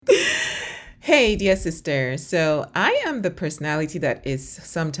Hey, dear sister. So I am the personality that is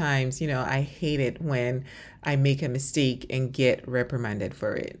sometimes, I hate it when I make a mistake and get reprimanded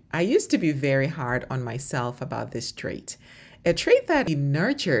for it. I used to be very hard on myself about this trait. A trait that I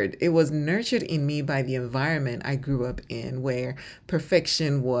nurtured. It was nurtured in me by the environment I grew up in, where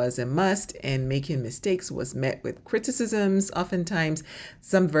perfection was a must and making mistakes was met with criticisms, oftentimes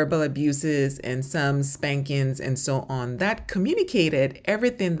some verbal abuses and some spankings and so on. That communicated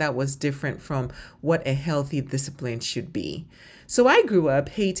everything that was different from what a healthy discipline should be. So I grew up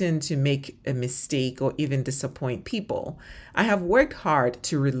hating to make a mistake or even disappoint people. I have worked hard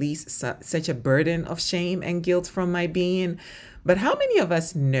to release such a burden of shame and guilt from my being. But how many of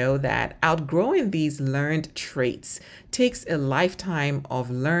us know that outgrowing these learned traits takes a lifetime of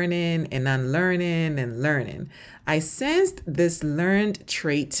learning and unlearning and learning? I sensed this learned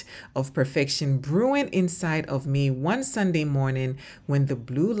trait of perfection brewing inside of me one Sunday morning when the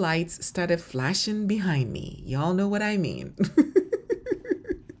blue lights started flashing behind me. Y'all know what I mean.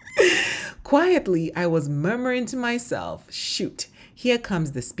 Quietly, I was murmuring to myself, shoot, here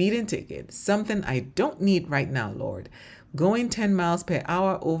comes the speeding ticket, something I don't need right now, Lord. Going 10 miles per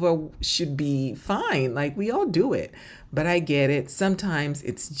hour over should be fine, like we all do it. But I get it, sometimes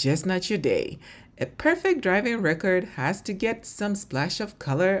it's just not your day. A perfect driving record has to get some splash of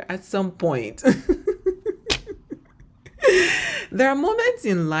color at some point. There are moments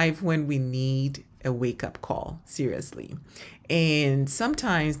in life when we need a wake up call, seriously. And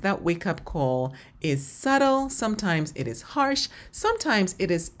sometimes that wake up call is subtle, sometimes it is harsh, sometimes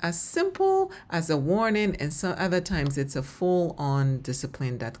it is as simple as a warning, and some other times it's a full on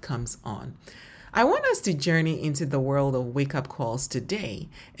discipline that comes on. I want us to journey into the world of wake up calls today.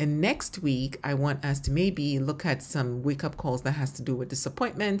 And next week, I want us to maybe look at some wake up calls that has to do with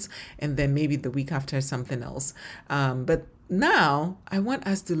disappointments, and then maybe the week after something else. But now, I want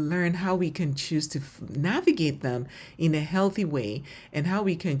us to learn how we can choose to navigate them in a healthy way, and how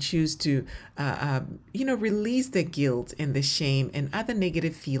we can choose to, release the guilt and the shame and other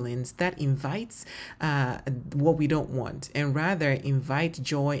negative feelings that invites what we don't want, and rather invite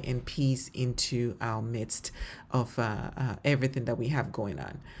joy and peace into our midst of everything that we have going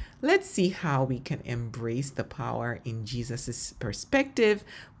on. Let's see how we can embrace the power in Jesus' perspective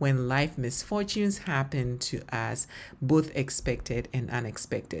when life misfortunes happen to us, both expected and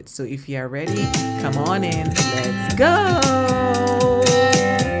unexpected. So if you are ready, come on in. Let's go.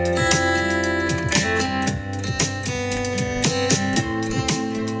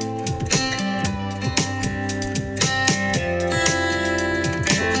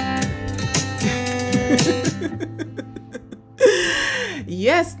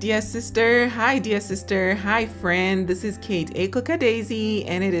 Yes, dear sister. Hi, dear sister. Hi, friend. This is Kate Akoka Daisy,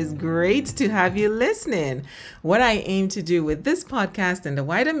 and it is great to have you listening. What I aim to do with this podcast and the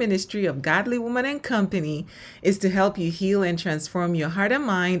wider ministry of Godly Woman and Company is to help you heal and transform your heart and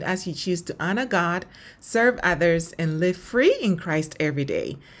mind as you choose to honor God, serve others, and live free in Christ every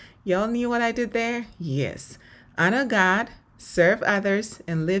day. Y'all knew what I did there? Yes. Honor God, serve others,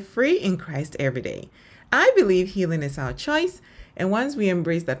 and live free in Christ every day. I believe healing is our choice. And once we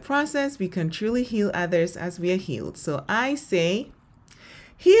embrace that process, we can truly heal others as we are healed. So I say,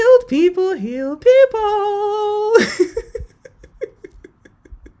 healed people heal people.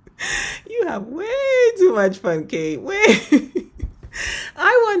 You have way too much fun, Kate.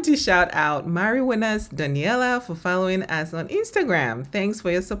 I want to shout out Mari Winners Daniela for following us on Instagram. Thanks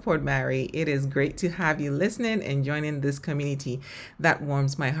for your support, Mari. It is great to have you listening and joining this community that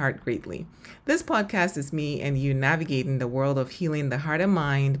warms my heart greatly. This podcast is me and you navigating the world of healing the heart and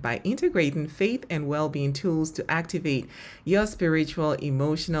mind by integrating faith and well-being tools to activate your spiritual,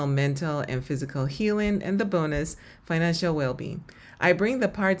 emotional, mental, and physical healing, and the bonus, financial well-being. I bring the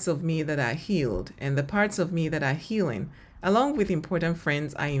parts of me that are healed and the parts of me that are healing, along with important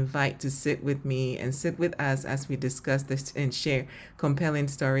friends I invite to sit with me and sit with us as we discuss this and share compelling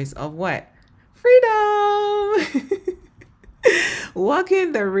stories of what? Freedom!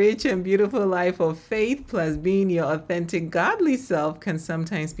 Walking the rich and beautiful life of faith plus being your authentic godly self can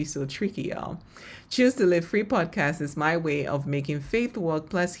sometimes be so tricky, y'all. Choose to Live Free podcast is my way of making faith work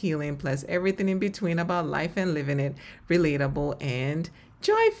plus healing plus everything in between about life and living it relatable and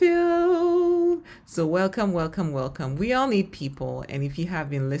joy-filled. So welcome, welcome, welcome. We all need people. And if you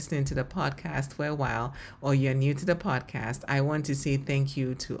have been listening to the podcast for a while or you're new to the podcast, I want to say thank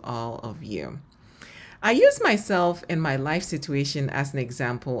you to all of you. I use myself and my life situation as an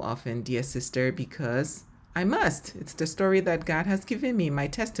example often, dear sister, because I must. It's the story that God has given me, my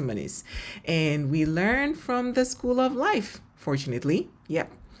testimonies. And we learn from the school of life, fortunately.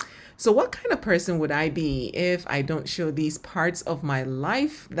 Yep. So, what kind of person would I be if I don't show these parts of my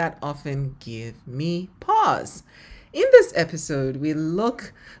life that often give me pause? In this episode, we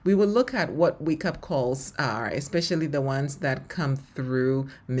will look at what wake up calls are, especially the ones that come through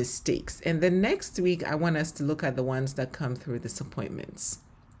mistakes. And the next week, I want us to look at the ones that come through disappointments.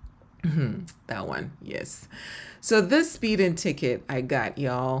 That one, yes. So this speeding ticket I got,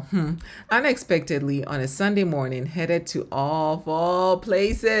 y'all, unexpectedly on a Sunday morning, headed to all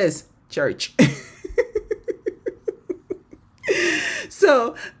places, church.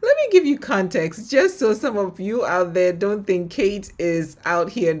 So let me give you context, just so some of you out there don't think Kate is out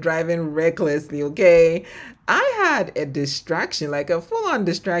here driving recklessly, okay? I had a distraction, like a full-on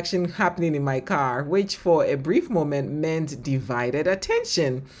distraction happening in my car, which for a brief moment meant divided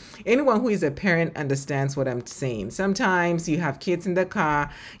attention. Anyone who is a parent understands what I'm saying. Sometimes you have kids in the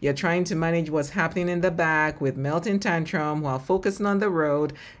car, you're trying to manage what's happening in the back with melting tantrum while focusing on the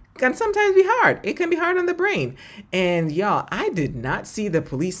road. Can sometimes be hard. It can be hard on the brain. And y'all, I did not see the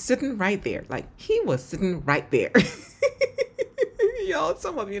police sitting right there. Like, he was sitting right there. Y'all,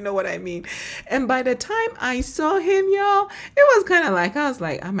 some of you know what I mean. And by the time I saw him, y'all, it was kind of like, I was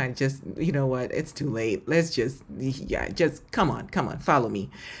like, I might just, you know what, it's too late. Let's just come on, follow me.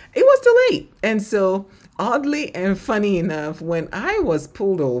 It was too late. And so, oddly and funny enough, when I was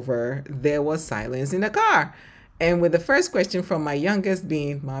pulled over, there was silence in the car. And with the first question from my youngest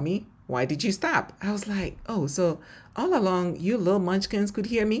being, Mommy, why did you stop? I was like, oh, so all along you little munchkins could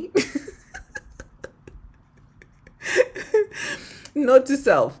hear me? Note to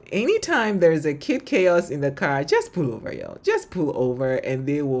self, anytime there's a kid chaos in the car, just pull over, y'all. Just pull over and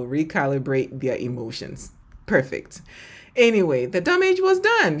they will recalibrate their emotions. Perfect. Anyway, the damage was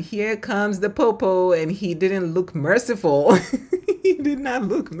done. Here comes the popo, and he didn't look merciful. He did not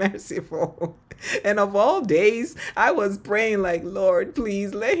look merciful. And of all days, I was praying like, Lord,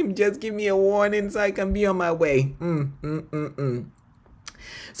 please let him just give me a warning so I can be on my way.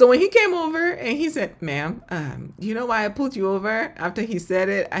 So when he came over and he said, ma'am, you know why I pulled you over? After he said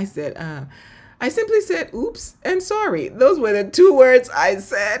it, I said, I simply said, oops, and sorry. Those were the two words I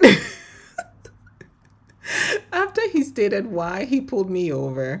said. After he stated why he pulled me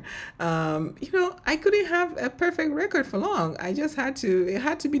over, I couldn't have a perfect record for long. It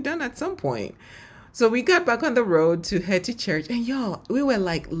had to be done at some point. So we got back on the road to head to church. And y'all, we were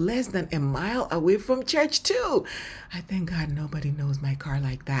like less than a mile away from church too. I thank God nobody knows my car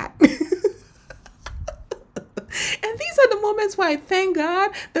like that. And these are the moments where I thank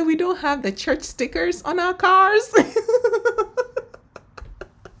God that we don't have the church stickers on our cars.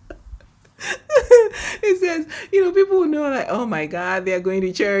 It says, people will know like, oh my God, they're going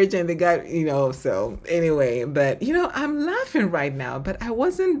to church and they got, so anyway, but I'm laughing right now, but I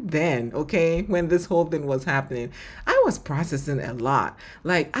wasn't then, okay, when this whole thing was happening. I was processing a lot.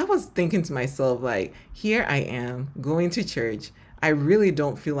 Like, I was thinking to myself, like, here I am going to church. I really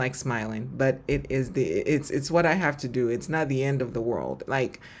don't feel like smiling, but it's what I have to do. It's not the end of the world.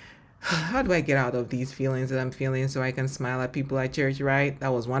 Like, how do I get out of these feelings that I'm feeling so I can smile at people at church, right?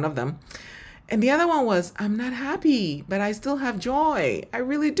 That was one of them. And the other one was, I'm not happy, but I still have joy. I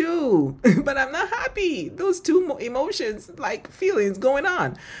really do, but I'm not happy. Those two emotions, like feelings going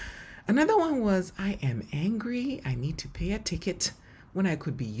on. Another one was, I am angry. I need to pay a ticket when I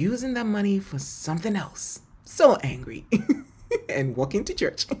could be using that money for something else. So angry. And walking to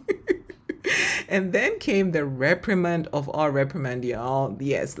church. And then came the reprimand of all reprimand, y'all.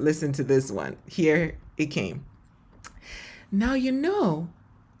 Yes, listen to this one. Here it came. Now,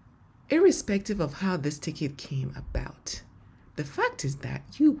 irrespective of how this ticket came about, the fact is that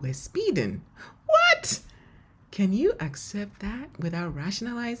you were speeding. What? Can you accept that without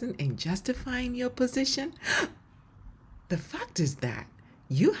rationalizing and justifying your position? The fact is that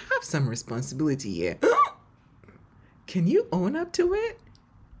you have some responsibility here. Can you own up to it?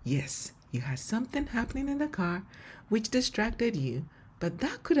 Yes, you had something happening in the car which distracted you, but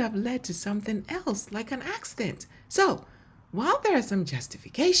that could have led to something else, like an accident. So, while there are some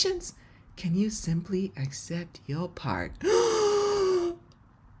justifications, can you simply accept your part?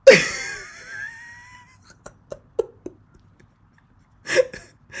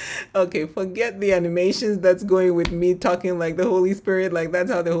 Okay, forget the animations that's going with me talking like the Holy Spirit, like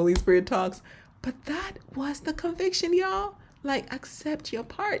that's how the Holy Spirit talks. But that was the conviction, y'all. Like, accept your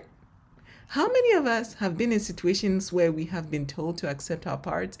part. How many of us have been in situations where we have been told to accept our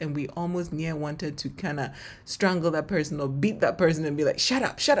parts and we almost near wanted to kind of strangle that person or beat that person and be like, shut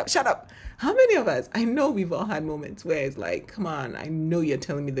up, shut up, shut up. How many of us? I know we've all had moments where it's like, come on, I know you're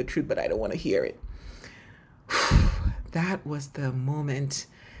telling me the truth, but I don't want to hear it. That was the moment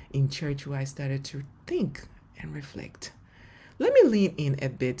in church where I started to think and reflect. Let me lean in a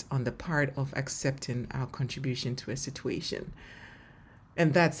bit on the part of accepting our contribution to a situation.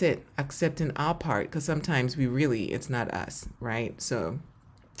 And that's it, accepting our part, because sometimes it's not us, right? So,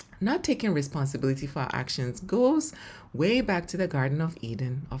 not taking responsibility for our actions goes way back to the Garden of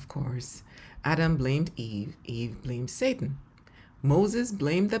Eden, of course. Adam blamed Eve, Eve blamed Satan. Moses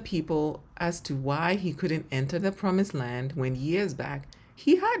blamed the people as to why he couldn't enter the promised land when years back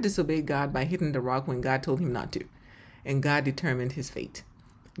he had disobeyed God by hitting the rock when God told him not to. And God determined his fate.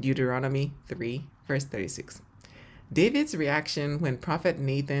 Deuteronomy 3, verse 36. David's reaction when Prophet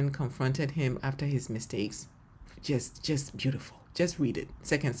Nathan confronted him after his mistakes, just beautiful. Just read it,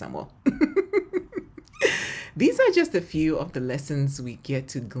 2 Samuel. These are just a few of the lessons we get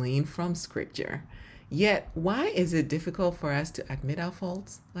to glean from Scripture. Yet, why is it difficult for us to admit our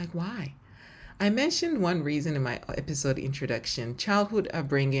faults? Like, why? I mentioned one reason in my episode introduction. Childhood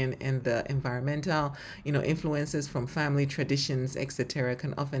upbringing and the environmental, influences from family traditions, etc.,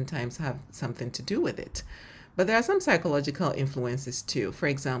 can oftentimes have something to do with it. But there are some psychological influences too. For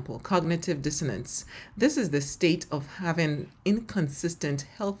example, cognitive dissonance. This is the state of having inconsistent,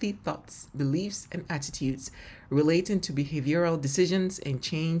 healthy thoughts, beliefs, and attitudes relating to behavioral decisions and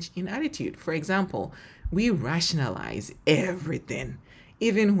change in attitude. For example, we rationalize everything,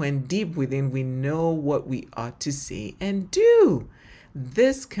 even when deep within we know what we ought to say and do.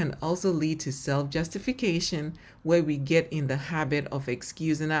 This can also lead to self-justification, where we get in the habit of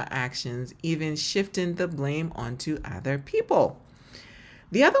excusing our actions, even shifting the blame onto other people.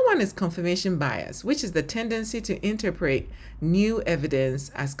 The other one is confirmation bias, which is the tendency to interpret new evidence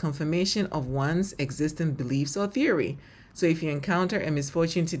as confirmation of one's existing beliefs or theory. So if you encounter a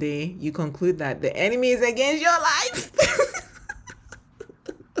misfortune today, you conclude that the enemy is against your life.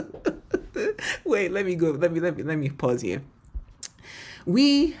 Wait, let me pause here.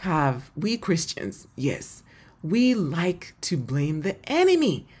 We Christians, yes, we like to blame the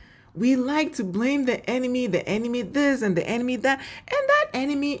enemy. We like to blame the enemy this and the enemy that. And that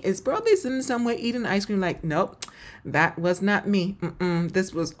enemy is probably sitting somewhere eating ice cream like, nope, that was not me.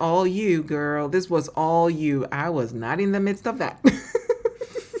 This was all you, girl. This was all you. I was not in the midst of that.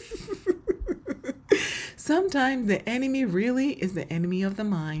 Sometimes the enemy really is the enemy of the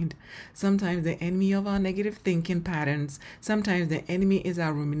mind. Sometimes the enemy of our negative thinking patterns. Sometimes the enemy is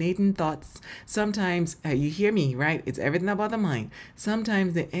our ruminating thoughts. Sometimes, you hear me, right? It's everything about the mind.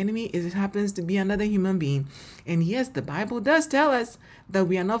 Sometimes the enemy happens to be another human being. And yes, the Bible does tell us that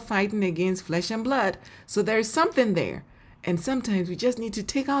we are not fighting against flesh and blood. So there is something there. And sometimes we just need to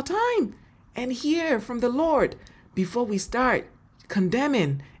take our time and hear from the Lord before we start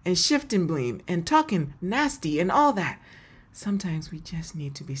condemning and shifting blame and talking nasty and all that. Sometimes we just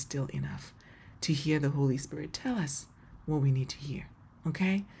need to be still enough to hear the Holy Spirit tell us what we need to hear,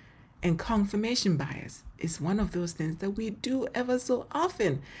 okay? And confirmation bias is one of those things that we do ever so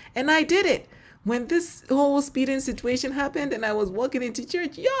often. And I did it. When this whole speeding situation happened and I was walking into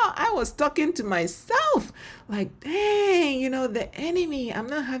church, I was talking to myself like, dang, the enemy, I'm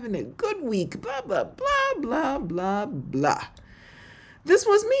not having a good week, blah, blah, blah, blah, blah, blah. This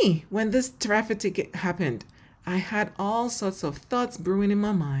was me when this traffic ticket happened. I had all sorts of thoughts brewing in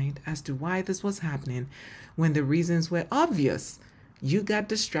my mind as to why this was happening when the reasons were obvious. You got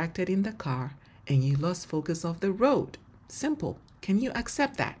distracted in the car and you lost focus of the road. Simple. Can you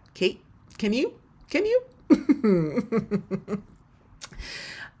accept that, Kate? Can you?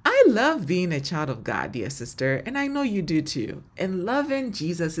 I love being a child of God, dear sister, and I know you do too. And loving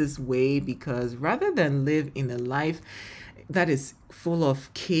Jesus's way, because rather than live in a life that is full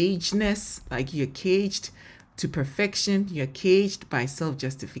of cagedness, like you're caged to perfection, you're caged by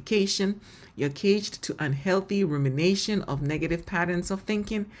self-justification, you're caged to unhealthy rumination of negative patterns of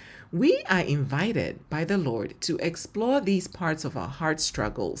thinking, we are invited by the Lord to explore these parts of our heart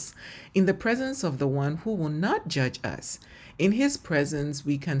struggles in the presence of the one who will not judge us. In his presence,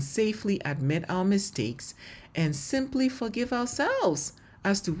 we can safely admit our mistakes and simply forgive ourselves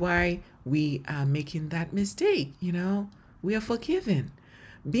as to why we are making that mistake, We are forgiven.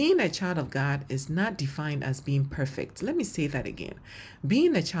 Being a child of God is not defined as being perfect. Let me say that again.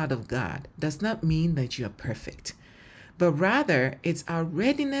 Being a child of God does not mean that you are perfect, but rather it's our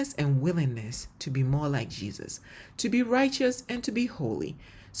readiness and willingness to be more like Jesus, to be righteous and to be holy,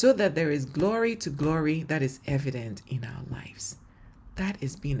 so that there is glory to glory that is evident in our lives. That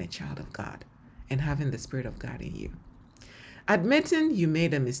is being a child of God and having the Spirit of God in you. Admitting you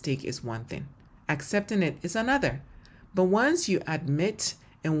made a mistake is one thing. Accepting it is another. But once you admit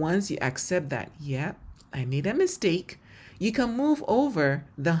and once you accept that, I made a mistake, you can move over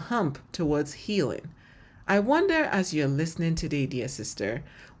the hump towards healing. I wonder, as you're listening today, dear sister,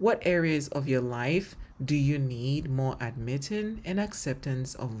 what areas of your life Do you need more admitting and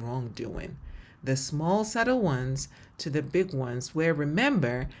acceptance of wrongdoing? The small, subtle ones to the big ones, where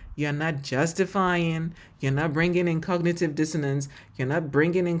remember, you're not justifying, you're not bringing in cognitive dissonance, you're not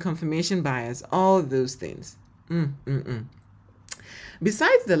bringing in confirmation bias, all those things.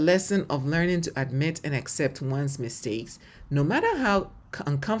 Besides the lesson of learning to admit and accept one's mistakes, no matter how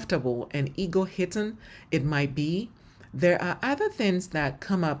uncomfortable and ego hitting it might be, there are other things that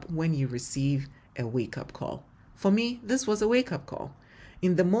come up when you receive a wake up call. For me, this was a wake up call.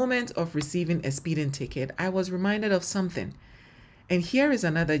 In the moment of receiving a speeding ticket, I was reminded of something. And here is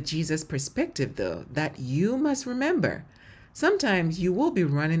another Jesus perspective, though, that you must remember. Sometimes you will be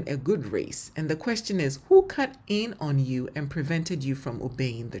running a good race, and the question is, who cut in on you and prevented you from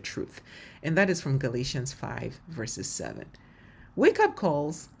obeying the truth? And that is from Galatians 5, verses 7. Wake up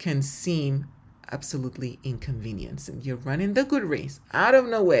calls can seem absolutely inconveniencing. You're running the good race, out of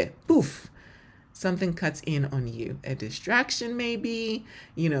nowhere, poof, something cuts in on you. A distraction, maybe,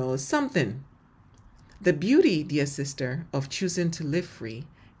 something. The beauty, dear sister, of choosing to live free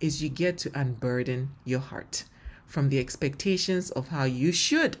is you get to unburden your heart from the expectations of how you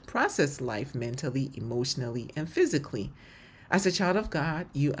should process life mentally, emotionally, and physically. As a child of God,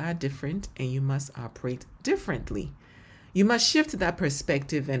 you are different and you must operate differently. You must shift that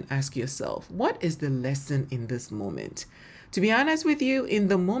perspective and ask yourself, what is the lesson in this moment? To be honest with you, in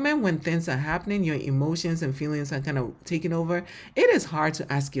the moment when things are happening, your emotions and feelings are kind of taking over, it is hard to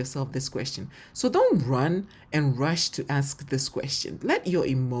ask yourself this question. So don't run and rush to ask this question. Let your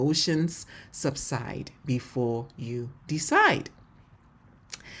emotions subside before you decide.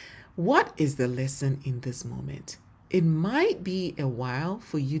 What is the lesson in this moment? It might be a while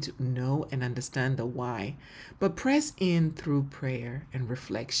for you to know and understand the why, but press in through prayer and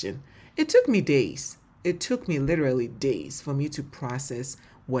reflection. It took me days. It took me literally days for me to process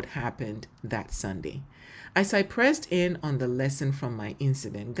what happened that Sunday. As I pressed in on the lesson from my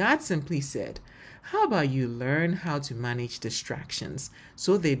incident, God simply said, how about you learn how to manage distractions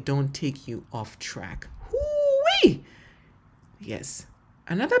so they don't take you off track? Hoo-wee! Yes,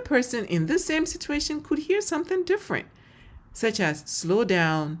 another person in the same situation could hear something different, such as slow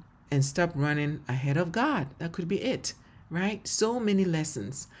down and stop running ahead of God. That could be it, right? So many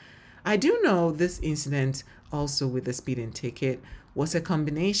lessons. I do know this incident also with the speeding ticket was a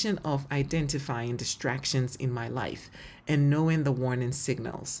combination of identifying distractions in my life and knowing the warning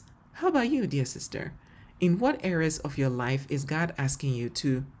signals. How about you, dear sister? In what areas of your life is God asking you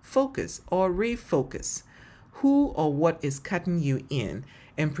to focus or refocus? Who or what is cutting you in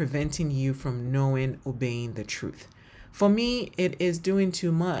and preventing you from obeying the truth? For me, it is doing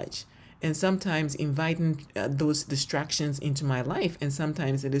too much and sometimes inviting those distractions into my life, and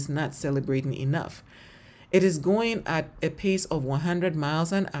sometimes it is not celebrating enough. It is going at a pace of 100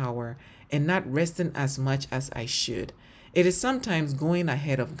 miles an hour and not resting as much as I should. It is sometimes going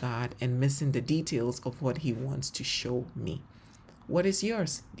ahead of God and missing the details of what He wants to show me. What is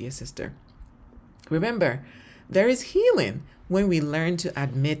yours, dear sister? Remember, there is healing when we learn to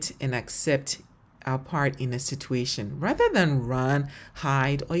admit and accept our part in a situation rather than run,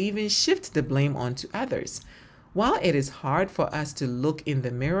 hide, or even shift the blame onto others. While it is hard for us to look in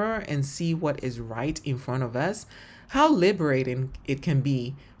the mirror and see what is right in front of us, how liberating it can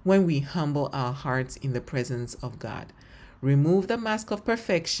be when we humble our hearts in the presence of God. Remove the mask of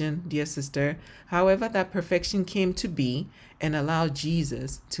perfection, dear sister, however that perfection came to be, and allow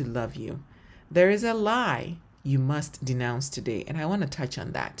Jesus to love you. There is a lie you must denounce today, and I want to touch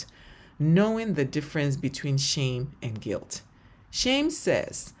on that. Knowing the difference between shame and guilt. Shame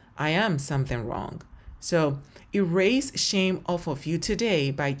says, I am something wrong. So erase shame off of you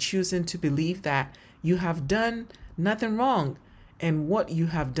today by choosing to believe that you have done nothing wrong, and what you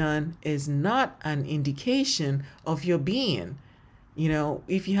have done is not an indication of your being.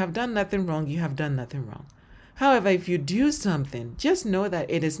 If you have done nothing wrong, you have done nothing wrong. However, if you do something, just know that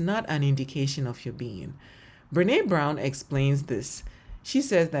it is not an indication of your being. Brene Brown explains this. She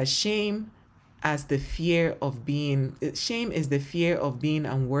says that shame is the fear of being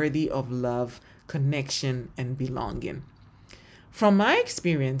unworthy of love, connection, and belonging. From my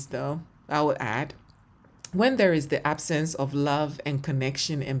experience, though, I would add, when there is the absence of love and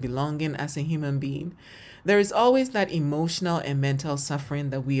connection and belonging as a human being, there is always that emotional and mental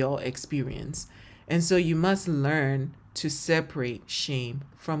suffering that we all experience. And so you must learn to separate shame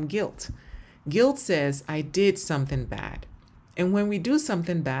from guilt. Guilt says, I did something bad. And when we do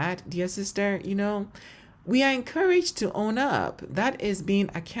something bad, dear sister, we are encouraged to own up. That is being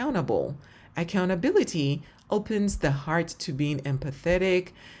accountable. Accountability opens the heart to being empathetic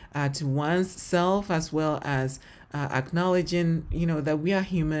to one's self, as well as acknowledging, that we are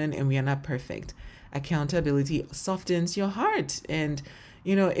human and we are not perfect. Accountability softens your heart, and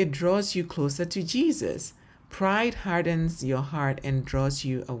it draws you closer to Jesus. Pride hardens your heart and draws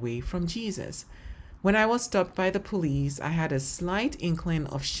you away from Jesus. When I was stopped by the police, I had a slight inkling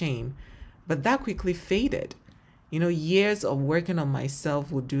of shame, but that quickly faded. Years of working on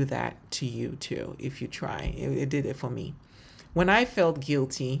myself will do that to you too if you try. It did it for me. When I felt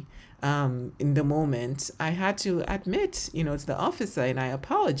guilty in the moment, I had to admit, to the officer, and I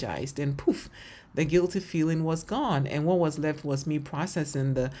apologized, and poof, the guilty feeling was gone. And what was left was me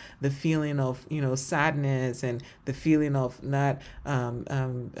processing the feeling of, sadness, and the feeling of not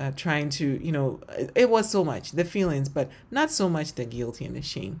trying to, it was so much, the feelings, but not so much the guilty and the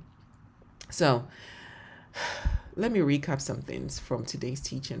shame. So let me recap some things from today's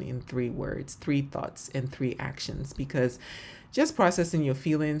teaching in 3 words, 3 thoughts, and 3 actions, because just processing your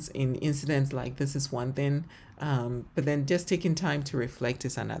feelings in incidents like this is one thing, but then just taking time to reflect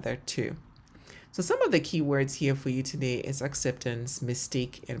is another too. So some of the key words here for you today is acceptance,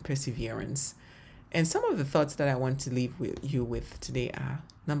 mistake, and perseverance. And some of the thoughts that I want to leave you with today are,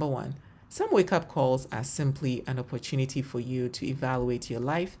 number 1, some wake-up calls are simply an opportunity for you to evaluate your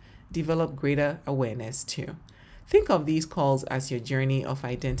life, develop greater awareness too. Think of these calls as your journey of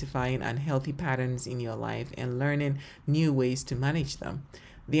identifying unhealthy patterns in your life and learning new ways to manage them.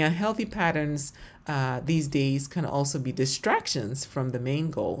 The unhealthy patterns these days can also be distractions from the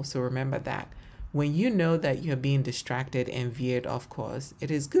main goal, so remember that. When you know that you're being distracted and veered off course, it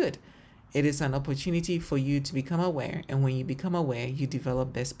is good. It is an opportunity for you to become aware, and when you become aware, you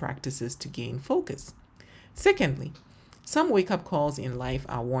develop best practices to gain focus. Secondly, some wake-up calls in life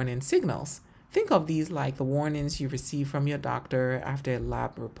are warning signals. Think of these like the warnings you receive from your doctor after a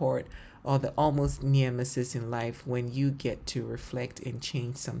lab report, or the almost near misses in life when you get to reflect and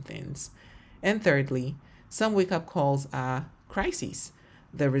change some things. And thirdly, some wake-up calls are crises,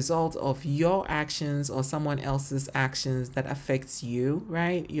 the result of your actions or someone else's actions that affects you,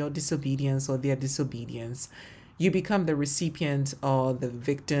 right? Your disobedience or their disobedience. You become the recipient or the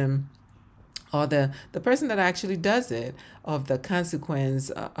victim, or the person that actually does it, of the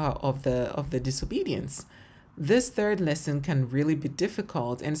consequence of the disobedience. This third lesson can really be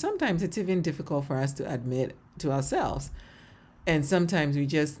difficult, and sometimes it's even difficult for us to admit to ourselves. And sometimes we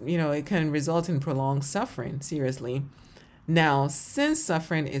just, it can result in prolonged suffering, seriously. Now, since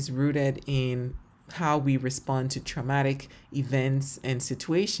suffering is rooted in how we respond to traumatic events and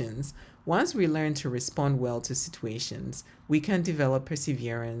situations, once we learn to respond well to situations, we can develop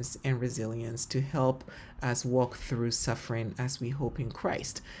perseverance and resilience to help us walk through suffering as we hope in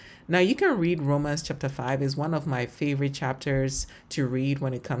Christ. Now, you can read Romans chapter 5. Is one of my favorite chapters to read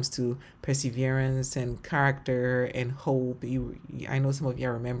when it comes to perseverance and character and hope. I know some of you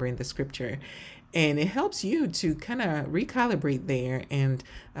are remembering the scripture. And it helps you to kind of recalibrate there and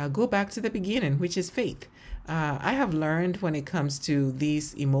go back to the beginning, which is faith. I have learned when it comes to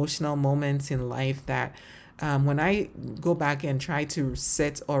these emotional moments in life that when I go back and try to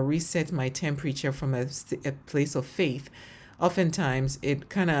set or reset my temperature from a place of faith, oftentimes it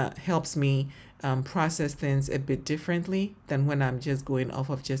kind of helps me process things a bit differently than when I'm just going off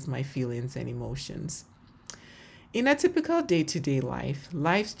of just my feelings and emotions. In a typical day-to-day life,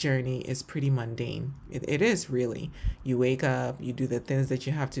 life's journey is pretty mundane. It is really. You wake up, you do the things that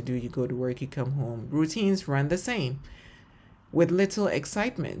you have to do, you go to work, you come home. Routines run the same, with little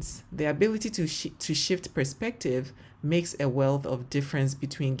excitements. The ability to shift perspective makes a wealth of difference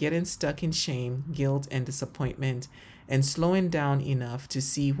between getting stuck in shame, guilt, and disappointment, and slowing down enough to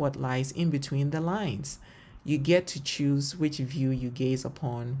see what lies in between the lines. You get to choose which view you gaze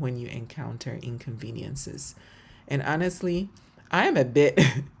upon when you encounter inconveniences. And honestly, I am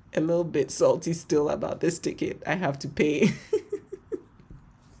a little bit salty still about this ticket I have to pay.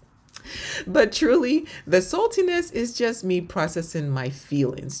 But truly, the saltiness is just me processing my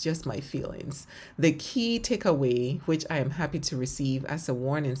feelings, just my feelings. The key takeaway, which I am happy to receive as a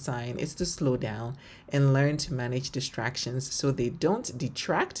warning sign, is to slow down and learn to manage distractions so they don't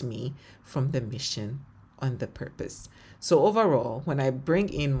detract me from the mission and the purpose. So overall, when I bring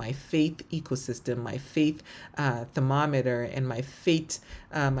in my faith ecosystem, my faith thermometer, and my faith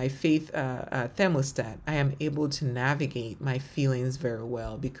thermostat, I am able to navigate my feelings very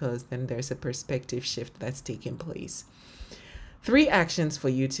well, because then there's a perspective shift that's taking place. 3 actions for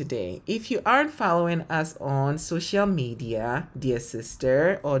you today. If you aren't following us on social media, dear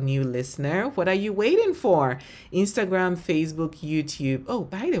sister or new listener, what are you waiting for? Instagram, Facebook, YouTube. Oh,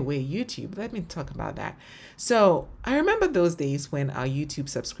 by the way, YouTube, let me talk about that. So I remember those days when our YouTube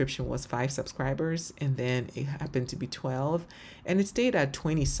subscription was 5 subscribers, and then it happened to be 12, and it stayed at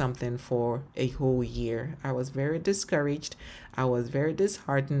 20 something for a whole year. I was very discouraged. I was very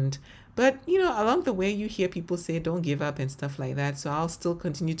disheartened. But, along the way, you hear people say don't give up and stuff like that. So I'll still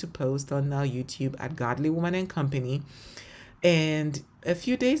continue to post on now YouTube at Godly Woman and Company. And a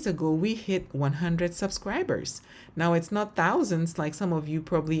few days ago, we hit 100 subscribers. Now, it's not thousands like some of you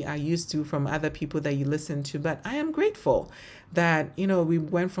probably are used to from other people that you listen to, but I am grateful that, we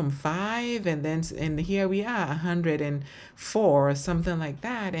went from 5 and here we are, 104 or something like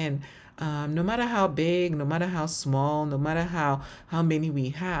that. And no matter how big, no matter how small, no matter how many we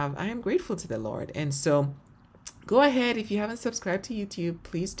have, I am grateful to the Lord. And so go ahead, if you haven't subscribed to YouTube,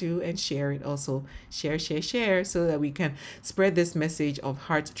 please do, and share it also. Share so that we can spread this message of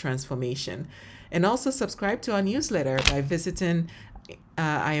heart transformation. And also subscribe to our newsletter by visiting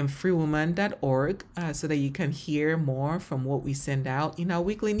iamfreewoman.org so that you can hear more from what we send out in our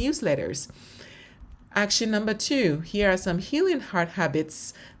weekly newsletters. Action number 2, here are some healing heart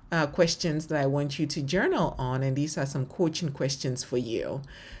habits questions that I want you to journal on, and these are some coaching questions for you.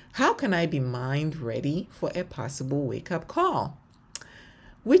 How can I be mind ready for a possible wake-up call?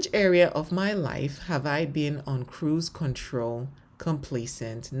 Which area of my life have I been on cruise control,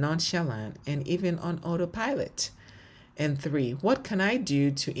 complacent, nonchalant, and even on autopilot? And 3, what can I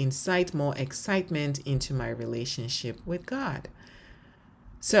do to incite more excitement into my relationship with God?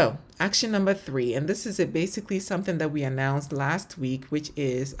 So, action number 3, and this is basically something that we announced last week, which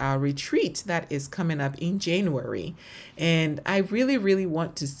is our retreat that is coming up in January. And I really, really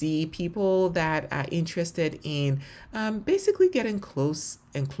want to see people that are interested in basically getting close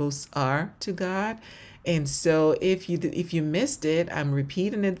and closer to God. And so if you missed it, I'm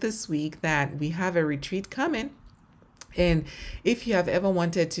repeating it this week that we have a retreat coming. And if you have ever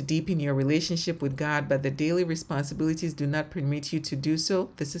wanted to deepen your relationship with God, but the daily responsibilities do not permit you to do so,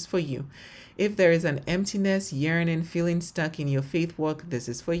 this is for you. If there is an emptiness, yearning, feeling stuck in your faith walk, this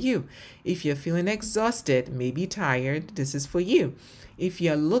is for you. If you're feeling exhausted, maybe tired, this is for you. If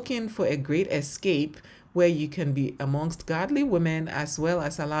you're looking for a great escape where you can be amongst godly women as well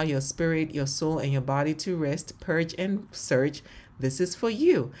as allow your spirit, your soul, and your body to rest, purge, and search, this is for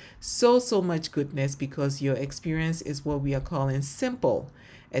you. So much goodness because your experience is what we are calling simple,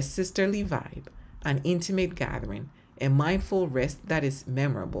 a sisterly vibe, an intimate gathering, a mindful rest that is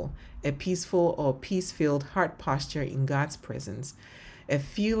memorable, a peaceful or peace-filled heart posture in God's presence, a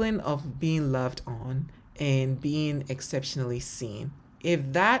feeling of being loved on and being exceptionally seen.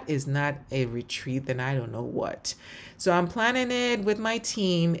 If that is not a retreat, then I don't know what. So I'm planning it with my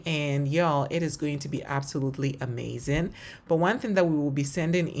team, and y'all, it is going to be absolutely amazing. But one thing that we will be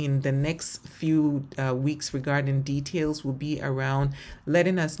sending in the next few weeks regarding details will be around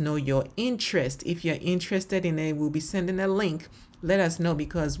letting us know your interest. If you're interested in it, we'll be sending a link. Let us know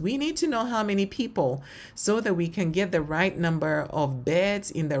because we need to know how many people so that we can get the right number of beds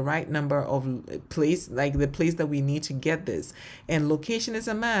in the right number of place, like the place that we need to get this. And location is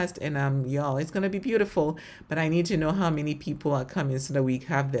a must. And y'all, it's gonna be beautiful. But I need to know how many people are coming so that we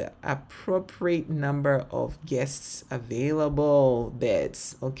have the appropriate number of guests available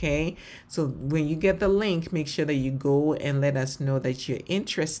beds. Okay. So when you get the link, make sure that you go and let us know that you're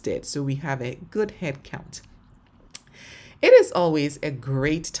interested so we have a good head count. It is always a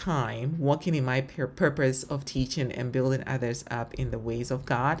great time walking in my purpose of teaching and building others up in the ways of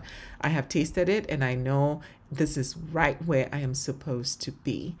God. I have tasted it and I know this is right where I am supposed to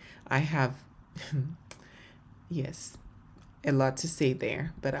be. I have, yes, a lot to say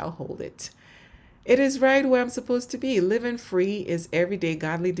there, but I'll hold it. It is right where I'm supposed to be. Living free is everyday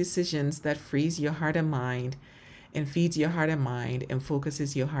godly decisions that frees your heart and mind and feeds your heart and mind and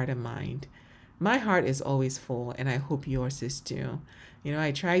focuses your heart and mind. My heart is always full, and I hope yours is too.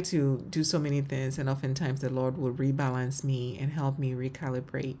 I try to do so many things, and oftentimes the Lord will rebalance me and help me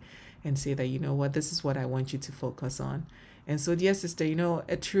recalibrate and say that, you know what, this is what I want you to focus on. And so, dear sister,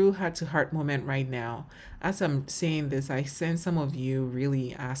 a true heart-to-heart moment right now. As I'm saying this, I sense some of you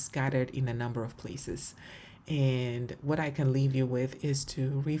really are scattered in a number of places. And what I can leave you with is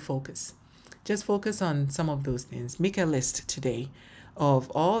to refocus. Just focus on some of those things. Make a list today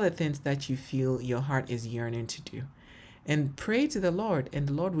of all the things that you feel your heart is yearning to do. And pray to the Lord, and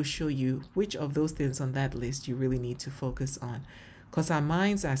the Lord will show you which of those things on that list you really need to focus on. Because our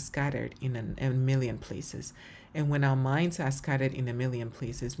minds are scattered in a million places. And when our minds are scattered in a million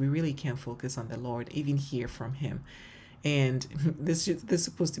places, we really can't focus on the Lord, even hear from Him. And this is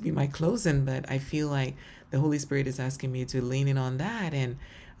supposed to be my closing, but I feel like the Holy Spirit is asking me to lean in on that and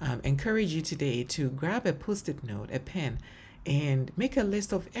encourage you today to grab a Post-it note, a pen, and make a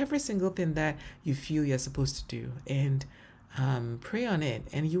list of every single thing that you feel you're supposed to do and pray on it.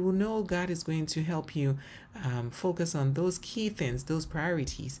 And you will know God is going to help you focus on those key things, those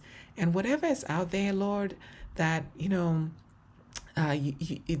priorities. And whatever is out there, Lord, that,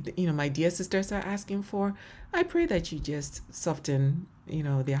 my dear sisters are asking for, I pray that you just soften,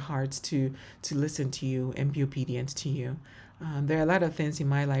 their hearts to listen to you and be obedient to you. There are a lot of things in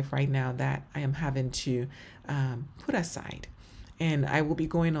my life right now that I am having to put aside. And I will be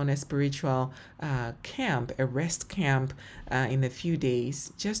going on a spiritual camp, a rest camp, in a few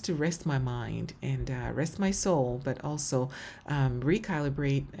days, just to rest my mind and rest my soul, but also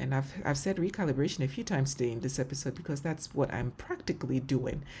recalibrate. And I've said recalibration a few times today in this episode because that's what I'm practically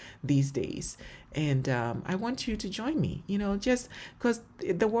doing these days. And I want you to join me, just because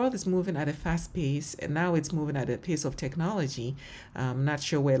the world is moving at a fast pace, and now it's moving at a pace of technology. I'm not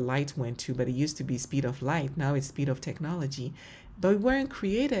sure where light went to, but it used to be speed of light. Now it's speed of technology. But we weren't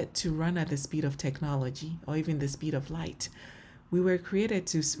created to run at the speed of technology or even the speed of light. We were created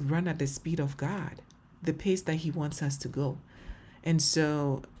to run at the speed of God, the pace that He wants us to go. And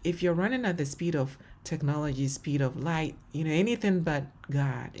so if you're running at the speed of technology, speed of light, anything but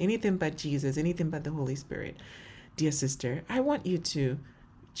God, anything but Jesus, anything but the Holy Spirit, dear sister, I want you to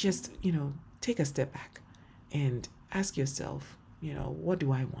just, take a step back and ask yourself, what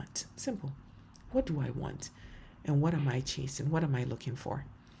do I want? Simple. What do I want? And what am I chasing? What am I looking for?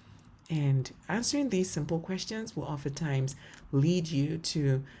 And answering these simple questions will oftentimes lead you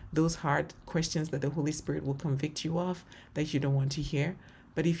to those hard questions that the Holy Spirit will convict you of that you don't want to hear.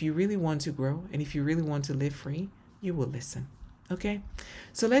 But if you really want to grow and if you really want to live free, you will listen. Okay?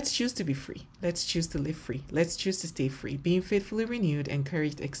 So let's choose to be free. Let's choose to live free. Let's choose to stay free, being faithfully renewed,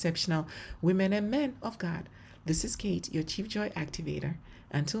 encouraged, exceptional women and men of God. This is Kate, your Chief Joy Activator.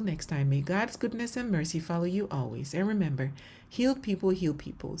 Until next time, may God's goodness and mercy follow you always. And remember, healed people heal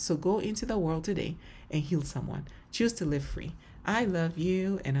people. So go into the world today and heal someone. Choose to live free. I love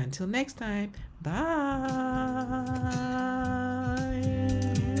you. And until next time, bye.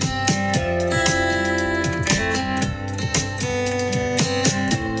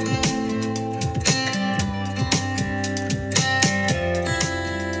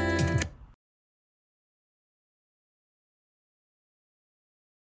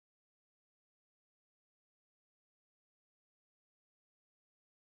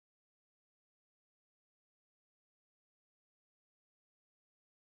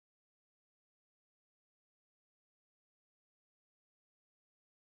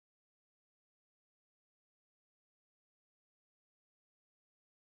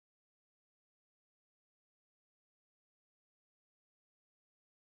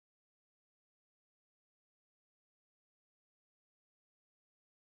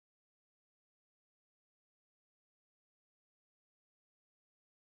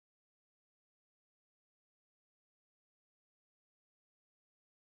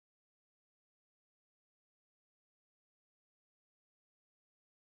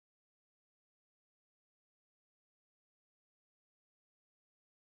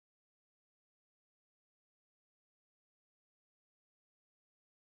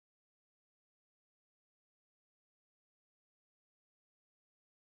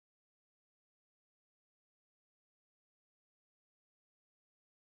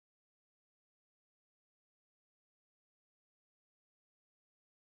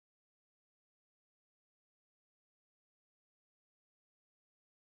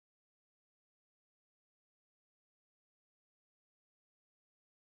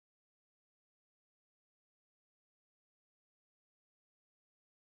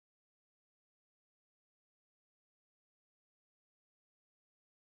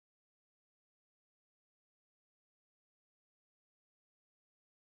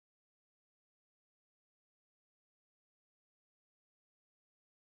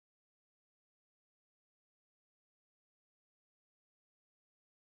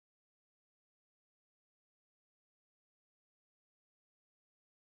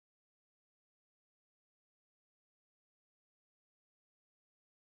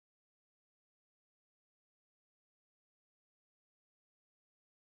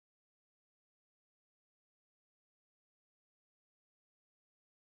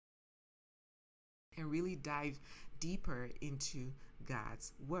 And really dive deeper into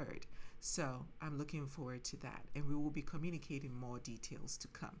God's Word. So I'm looking forward to that. And we will be communicating more details to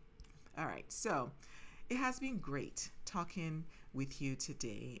come. All right. So it has been great talking with you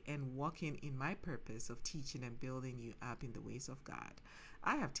today and walking in my purpose of teaching and building you up in the ways of God.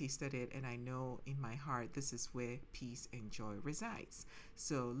 I have tasted it, and I know in my heart this is where peace and joy resides.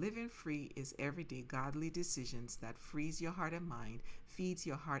 So living free is everyday godly decisions that frees your heart and mind, feeds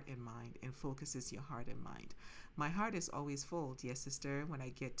your heart and mind, and focuses your heart and mind. My heart is always full, dear sister, when I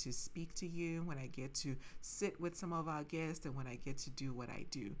get to speak to you, when I get to sit with some of our guests, and when I get to do what I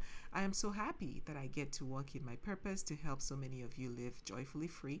do. I am so happy that I get to walk in my purpose to help so many of you live joyfully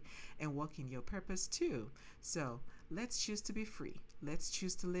free and walk in your purpose too. So let's choose to be free. Let's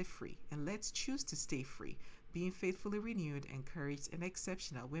choose to live free. And let's choose to stay free, being faithfully renewed, encouraged, and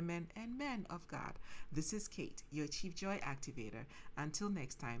exceptional women and men of God. This is Kate, your Chief Joy Activator. Until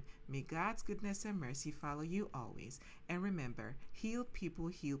next time, may God's goodness and mercy follow you always. And remember, healed people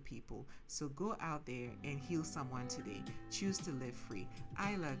heal people. So go out there and heal someone today. Choose to live free.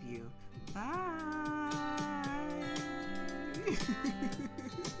 I love you. Bye.